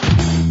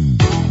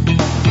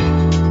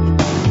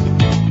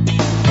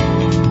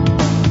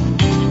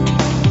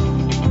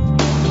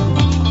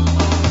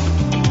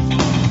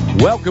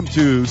Welcome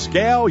to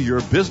Scale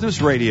Your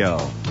Business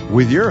Radio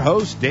with your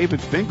hosts,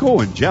 David Finkel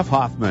and Jeff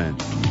Hoffman.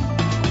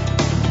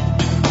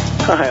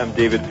 Hi, I'm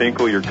David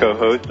Finkel, your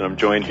co-host, and I'm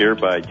joined here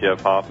by Jeff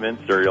Hoffman,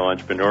 serial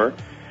entrepreneur.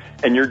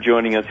 And you're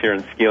joining us here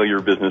on Scale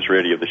Your Business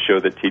Radio, the show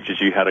that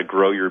teaches you how to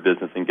grow your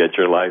business and get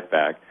your life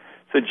back.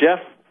 So, Jeff,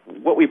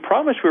 what we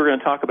promised we were going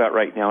to talk about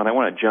right now, and I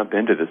want to jump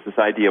into this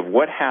idea of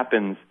what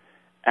happens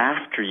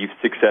after you've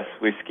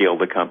successfully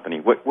scaled a company.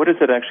 What does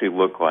it actually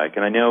look like?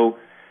 And I know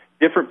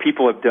different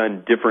people have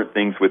done different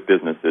things with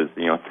businesses.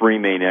 You know, three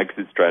main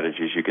exit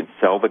strategies. You can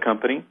sell the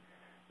company,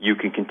 you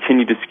can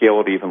continue to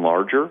scale it even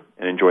larger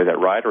and enjoy that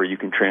ride, or you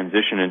can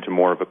transition into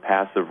more of a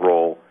passive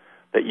role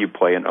that you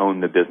play and own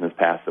the business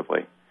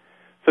passively.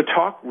 So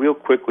talk real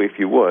quickly, if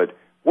you would.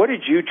 What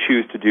did you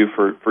choose to do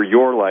for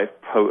your life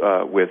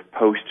with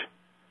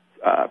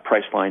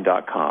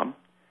Priceline.com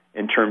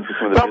in terms of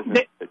some of the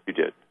business that you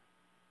did?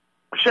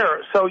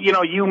 Sure. So,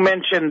 you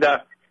mentioned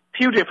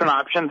few different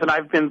options, and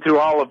I've been through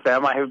all of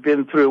them. I have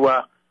been through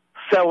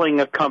selling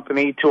a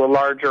company to a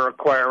larger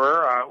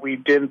acquirer.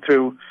 We've been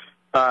through,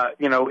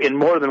 in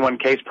more than one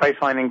case,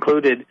 Priceline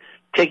included,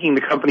 taking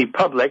the company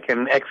public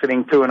and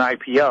exiting through an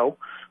IPO.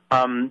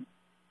 And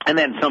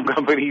then some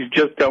companies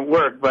just don't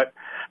work. But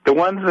the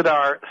ones that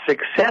are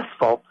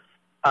successful,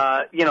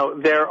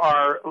 there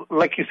are,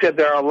 like you said,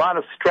 there are a lot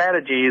of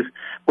strategies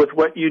with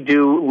what you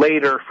do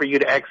later for you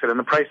to exit. In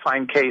the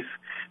Priceline case,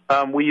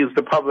 we used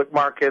the public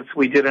markets.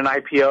 We did an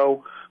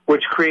IPO,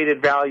 which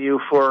created value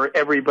for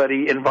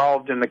everybody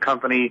involved in the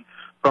company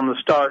from the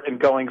start and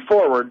going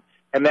forward.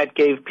 And that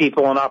gave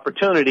people an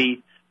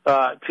opportunity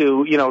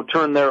to,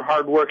 turn their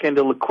hard work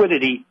into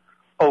liquidity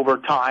over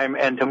time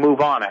and to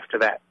move on after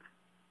that.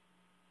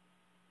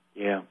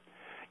 Yeah.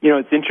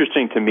 It's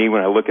interesting to me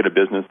when I look at a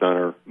business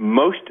owner.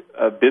 Most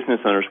business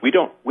owners, we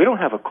don't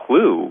have a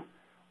clue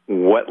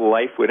what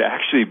life would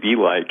actually be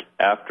like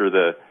after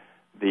the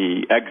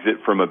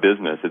exit from a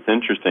business. It's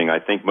interesting. I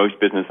think most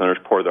business owners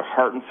pour their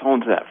heart and soul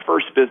into that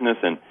first business,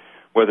 and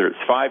whether it's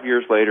 5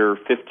 years later,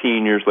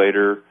 15 years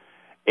later,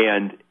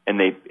 and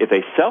if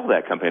they sell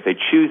that company, if they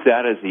choose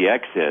that as the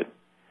exit,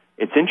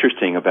 it's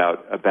interesting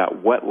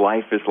about what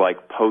life is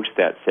like post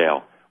that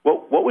sale.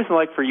 What was it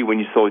like for you when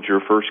you sold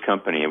your first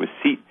company? It was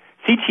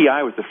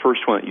CTI was the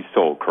first one that you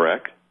sold,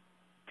 correct?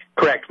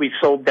 Correct. We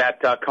sold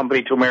that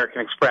company to American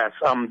Express.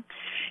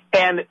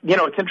 And,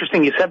 it's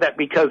interesting you said that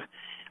because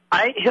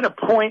I hit a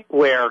point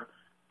where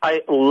I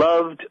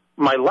loved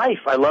my life.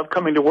 I loved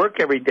coming to work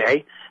every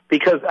day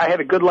because I had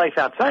a good life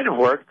outside of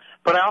work,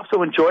 but I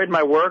also enjoyed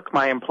my work,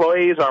 my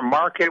employees, our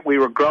market. We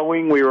were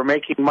growing. We were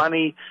making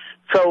money.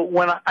 So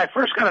when I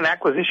first got an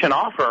acquisition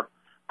offer,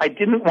 I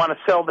didn't want to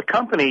sell the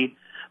company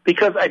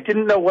because I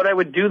didn't know what I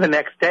would do the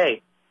next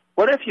day.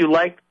 What if you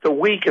liked the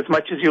week as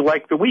much as you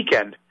liked the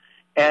weekend?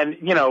 And,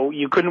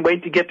 you couldn't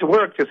wait to get to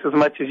work just as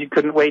much as you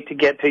couldn't wait to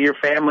get to your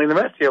family and the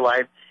rest of your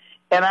life.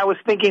 And I was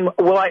thinking,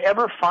 will I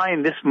ever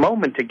find this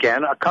moment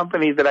again, a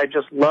company that I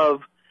just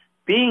love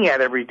being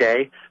at every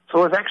day? So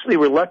I was actually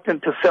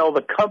reluctant to sell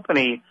the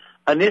company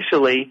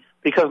initially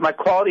because my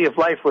quality of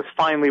life was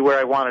finally where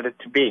I wanted it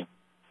to be.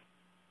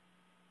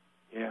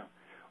 Yeah.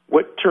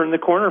 What turned the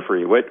corner for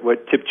you?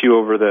 What tipped you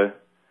over the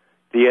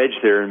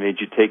edge there and made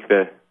you take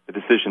the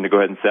decision to go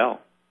ahead and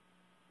sell?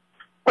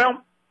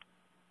 Well,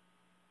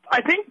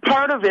 I think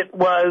part of it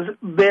was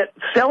that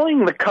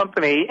selling the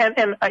company,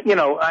 and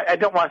I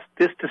don't want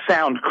this to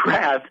sound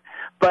crass,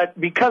 but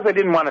because I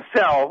didn't want to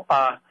sell,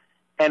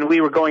 and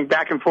we were going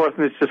back and forth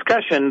in this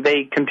discussion,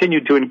 they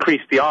continued to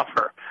increase the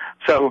offer.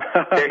 So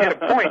they hit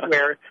a point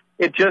where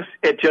it just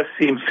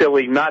seemed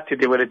silly not to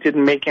do it. It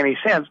didn't make any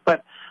sense.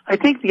 But I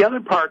think the other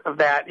part of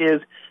that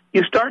is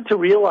you start to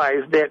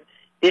realize that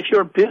if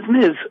your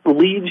business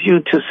leads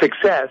you to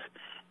success,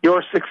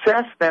 your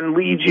success then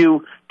leads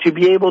you to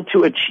be able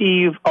to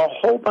achieve a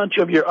whole bunch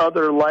of your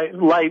other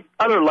life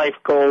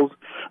goals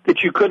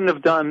that you couldn't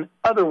have done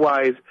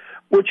otherwise,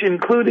 which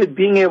included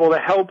being able to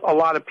help a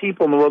lot of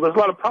people in the world. There's a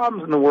lot of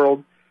problems in the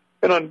world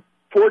that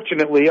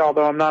unfortunately,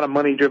 although I'm not a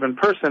money-driven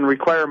person,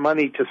 require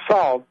money to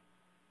solve.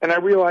 And I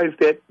realized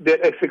that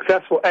a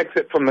successful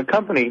exit from the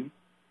company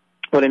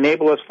would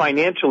enable us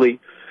financially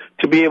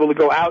to be able to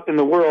go out in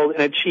the world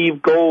and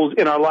achieve goals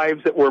in our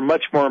lives that were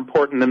much more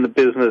important than the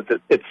business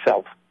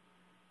itself.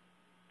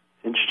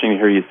 It's interesting to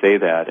hear you say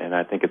that, and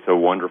I think it's a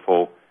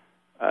wonderful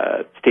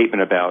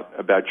statement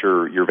about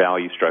your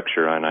value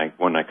structure, and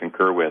one I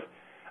concur with.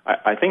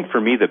 I think for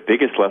me, the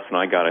biggest lesson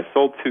I got, I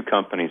sold two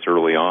companies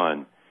early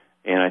on,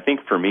 and I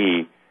think for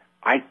me,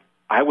 I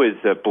was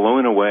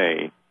blown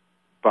away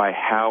by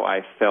how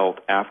I felt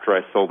after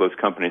I sold those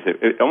companies.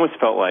 It almost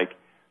felt like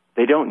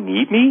they don't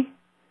need me.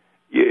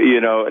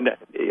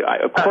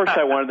 Of course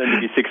I wanted them to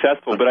be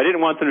successful, but I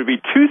didn't want them to be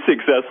too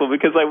successful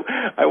because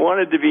I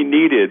wanted to be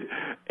needed,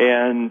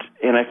 and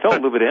I felt a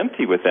little bit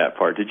empty with that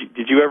part.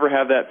 Did you ever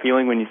have that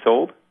feeling when you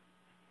sold?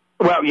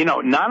 Well,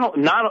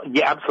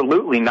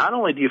 absolutely. Not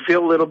only do you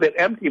feel a little bit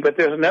empty, but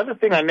there's another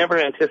thing I never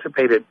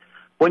anticipated.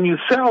 When you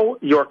sell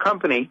your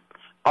company,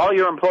 all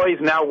your employees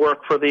now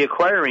work for the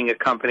acquiring a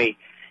company,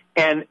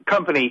 and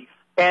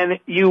And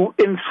you,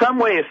 in some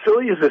way, as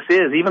silly as this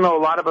is, even though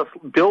a lot of us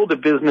build a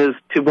business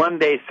to one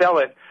day sell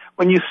it,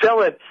 when you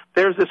sell it,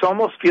 there's this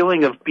almost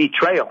feeling of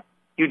betrayal.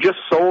 You just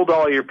sold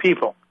all your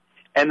people.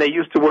 And they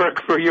used to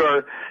work for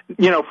your,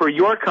 for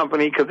your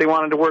company because they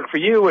wanted to work for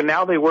you, and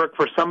now they work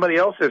for somebody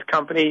else's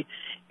company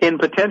in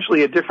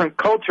potentially a different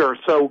culture.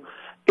 So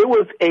it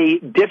was a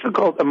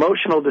difficult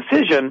emotional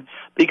decision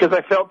because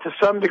I felt to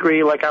some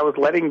degree like I was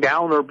letting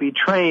down or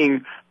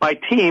betraying my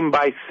team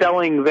by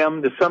selling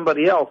them to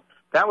somebody else.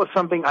 That was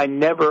something I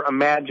never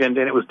imagined,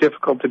 and it was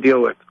difficult to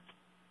deal with.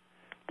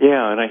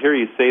 Yeah, and I hear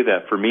you say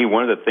that. For me,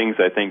 one of the things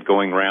I think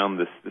going around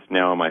this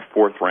now in my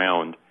fourth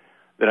round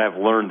that I've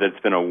learned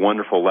that's been a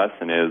wonderful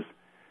lesson is,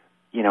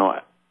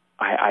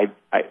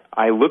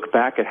 I look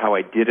back at how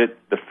I did it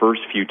the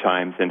first few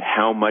times and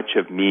how much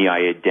of me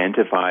I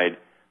identified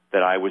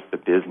that I was the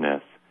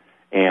business.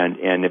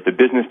 And if the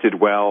business did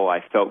well,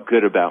 I felt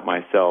good about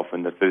myself.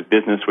 And if the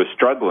business was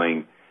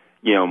struggling,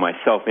 my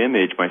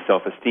self-image, my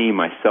self-esteem,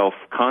 my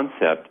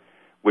self-concept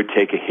would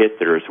take a hit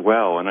there as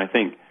well. And I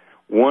think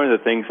one of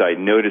the things I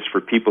noticed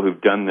for people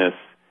who've done this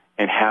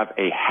and have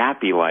a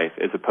happy life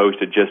as opposed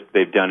to just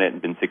they've done it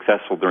and been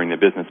successful during the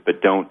business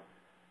but don't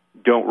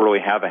really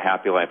have a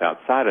happy life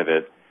outside of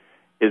it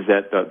is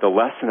that the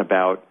lesson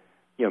about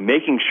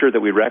making sure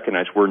that we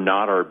recognize we're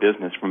not our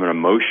business from an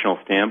emotional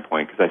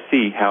standpoint, because I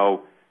see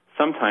how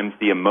sometimes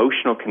the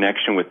emotional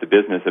connection with the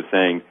business of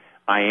saying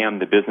I am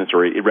the business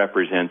or it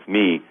represents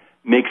me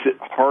makes it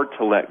hard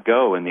to let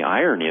go, and the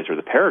irony is, or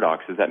the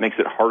paradox is, that makes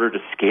it harder to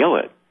scale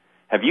it.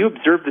 Have you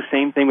observed the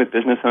same thing with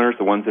business owners,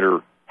 the ones that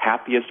are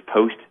happiest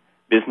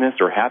post-business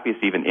or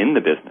happiest even in the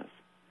business?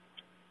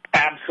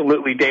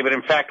 Absolutely, David.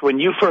 In fact, when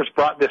you first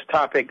brought this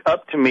topic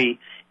up to me,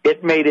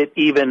 it made it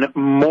even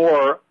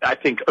more, I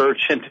think,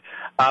 urgent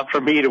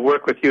for me to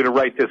work with you to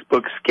write this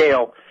book,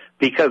 Scale,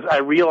 because I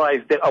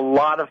realized that a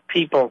lot of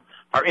people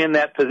are in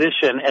that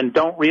position and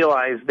don't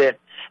realize that,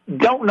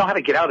 don't know how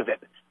to get out of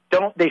it.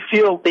 They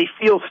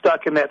feel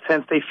stuck in that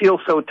sense. They feel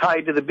so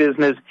tied to the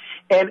business,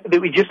 and that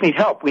we just need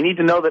help. We need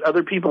to know that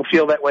other people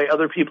feel that way.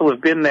 Other people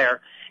have been there,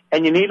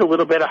 and you need a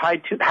little bit of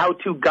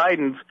how-to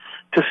guidance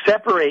to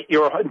separate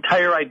your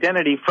entire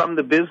identity from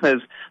the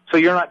business so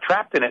you're not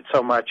trapped in it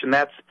so much. And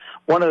that's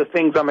one of the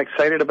things I'm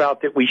excited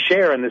about that we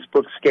share in this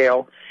book,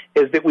 Scale,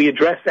 is that we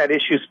address that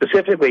issue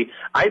specifically.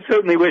 I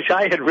certainly wish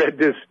I had read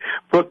this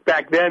book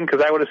back then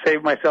because I would have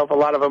saved myself a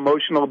lot of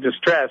emotional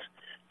distress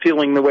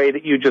feeling the way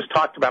that you just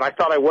talked about. I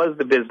thought I was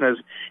the business,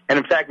 and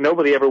in fact,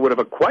 nobody ever would have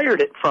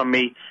acquired it from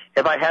me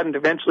if I hadn't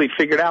eventually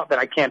figured out that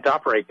I can't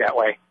operate that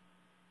way.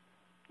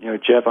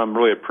 Jeff, I'm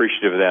really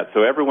appreciative of that.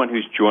 So everyone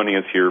who's joining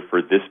us here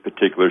for this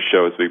particular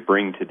show, as we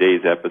bring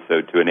today's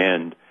episode to an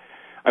end,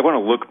 I want to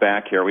look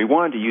back here.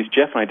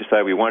 Jeff and I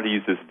decided we wanted to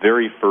use this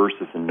very first,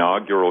 this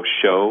inaugural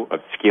show of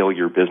Scale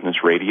Your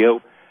Business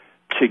Radio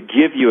to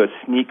give you a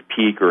sneak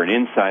peek or an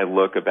inside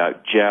look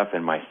about Jeff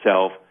and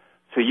myself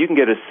so you can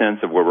get a sense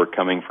of where we're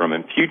coming from.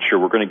 In future,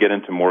 we're going to get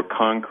into more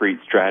concrete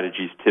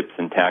strategies, tips,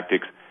 and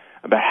tactics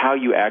about how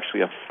you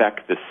actually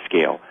affect the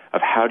scale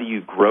of how do you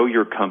grow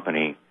your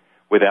company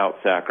without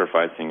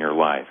sacrificing your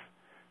life.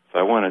 So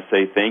I want to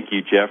say thank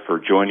you, Jeff, for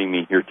joining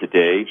me here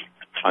today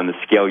on the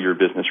Scale Your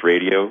Business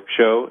Radio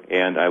show,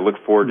 and I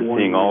look forward to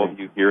seeing all of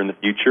you here in the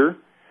future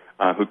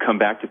who come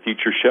back to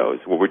future shows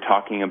where we're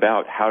talking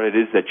about how it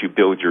is that you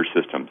build your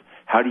systems.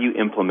 How do you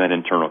implement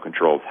internal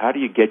controls? How do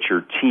you get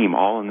your team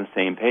all on the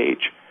same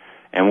page?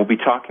 And we'll be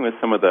talking with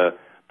some of the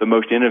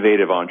most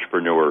innovative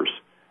entrepreneurs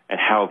and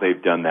how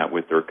they've done that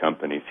with their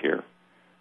companies here.